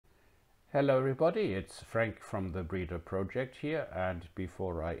Hello everybody, it's Frank from the Brida project here, and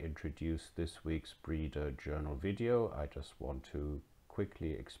before I introduce this week's Brida Journal video, I just want to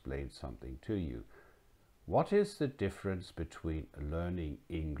quickly explain something to you. What is the difference between learning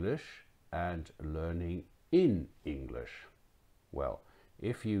English and learning in English? Well,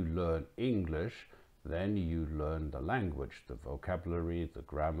 if you learn English, then you learn the language, the vocabulary, the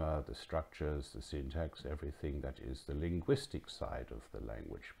grammar, the structures, the syntax, everything that is the linguistic side of the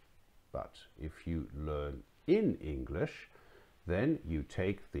language. But if you learn in English, then you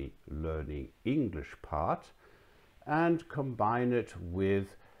take the learning English part and combine it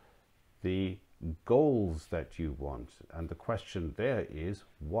with the goals that you want. And the question there is,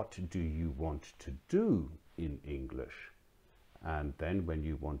 what do you want to do in English? And then when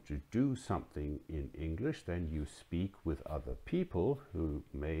you want to do something in English, then you speak with other people who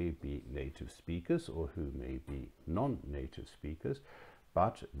may be native speakers or who may be non-native speakers.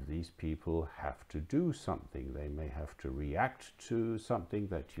 But these people have to do something. They may have to react to something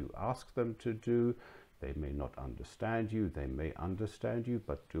that you ask them to do. They may not understand you. They may understand you,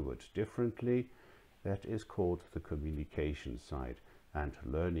 but do it differently. That is called the communication side. And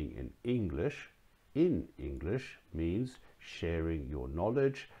learning in English means sharing your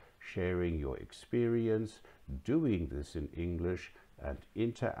knowledge, sharing your experience, doing this in English, and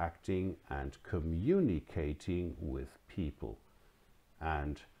interacting and communicating with people.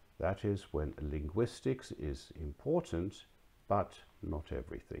 And that is when linguistics is important, but not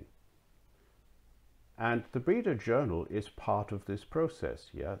everything. And the Brida Journal is part of this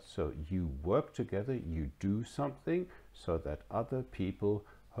process, yeah? So you work together, you do something so that other people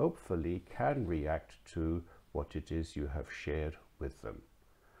hopefully can react to what it is you have shared with them.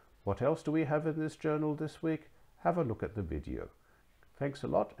 What else do we have in this journal this week? Have a look at the video. Thanks a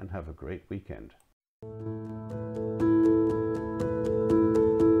lot and have a great weekend.